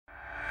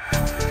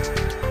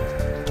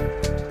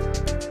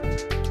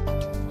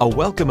A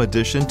welcome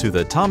addition to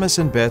the Thomas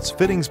 & Betts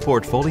fittings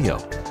portfolio,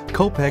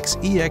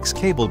 Kopex-EX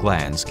cable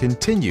glands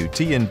continue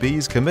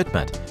T&B's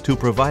commitment to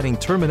providing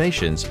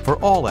terminations for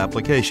all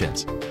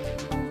applications.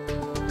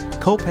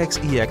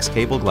 Kopex-EX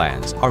cable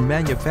glands are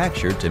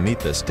manufactured to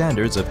meet the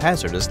standards of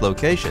hazardous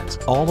locations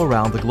all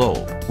around the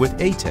globe with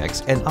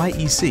ATEX and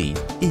IE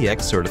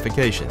Cex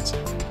certifications.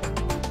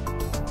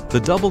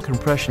 The double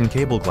compression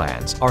cable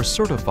glands are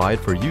certified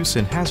for use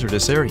in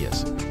hazardous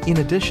areas. In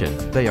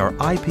addition, they are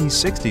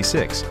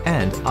IP66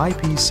 and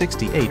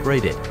IP68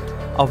 rated.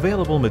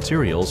 Available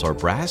materials are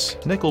brass,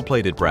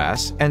 nickel-plated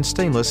brass, and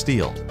stainless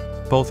steel.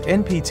 Both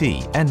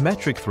NPT and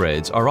metric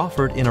threads are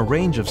offered in a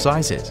range of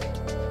sizes.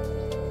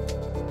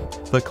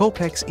 The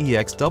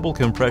Kopex-EX double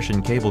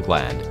compression cable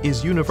gland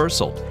is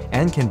universal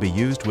and can be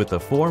used with the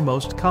four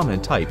most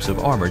common types of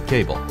armored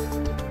cable.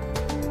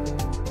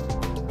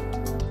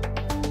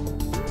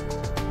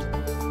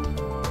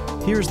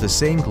 Here's the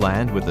same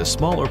gland with the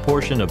smaller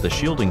portion of the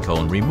shielding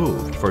cone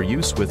removed for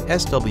use with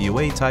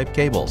SWA-type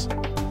cables.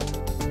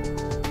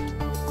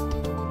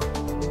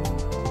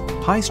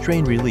 High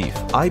strain relief,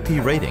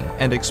 IP rating,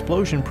 and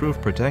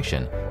explosion-proof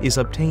protection is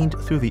obtained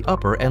through the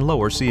upper and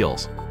lower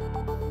seals.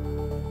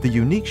 The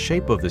unique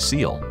shape of the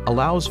seal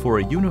allows for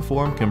a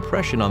uniform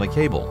compression on the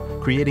cable,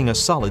 creating a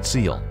solid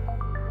seal.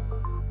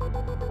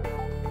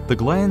 The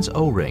gland's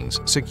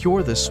O-rings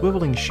secure the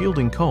swiveling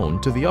shielding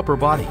cone to the upper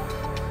body.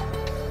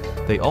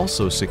 They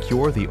also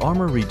secure the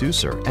armor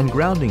reducer and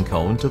grounding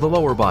cone to the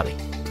lower body.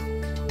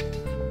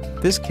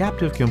 This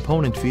captive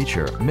component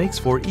feature makes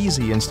for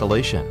easy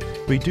installation,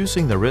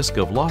 reducing the risk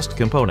of lost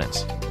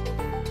components.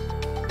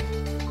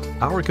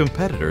 Our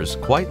competitors,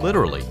 quite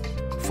literally,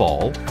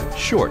 fall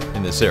short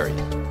in this area.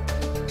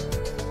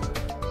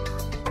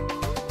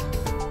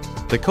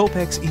 The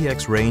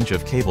Kopex-EX range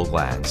of cable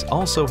glands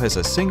also has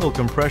a single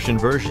compression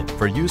version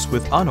for use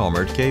with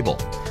unarmored cable.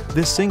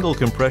 This single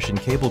compression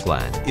cable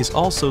gland is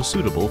also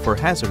suitable for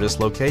hazardous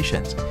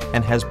locations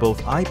and has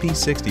both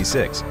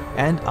IP66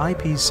 and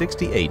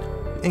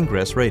IP68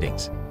 ingress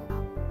ratings.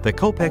 The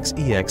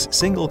Kopex-EX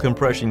single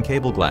compression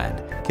cable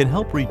gland can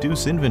help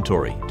reduce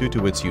inventory due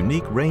to its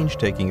unique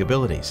range-taking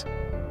abilities.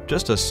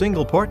 Just a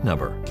single part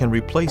number can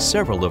replace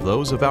several of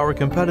those of our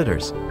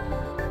competitors.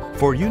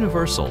 For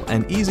universal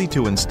and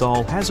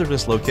easy-to-install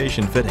hazardous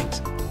location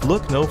fittings,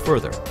 look no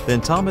further than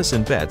Thomas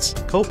 & Betts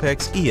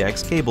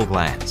Kopex-EX cable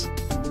glands.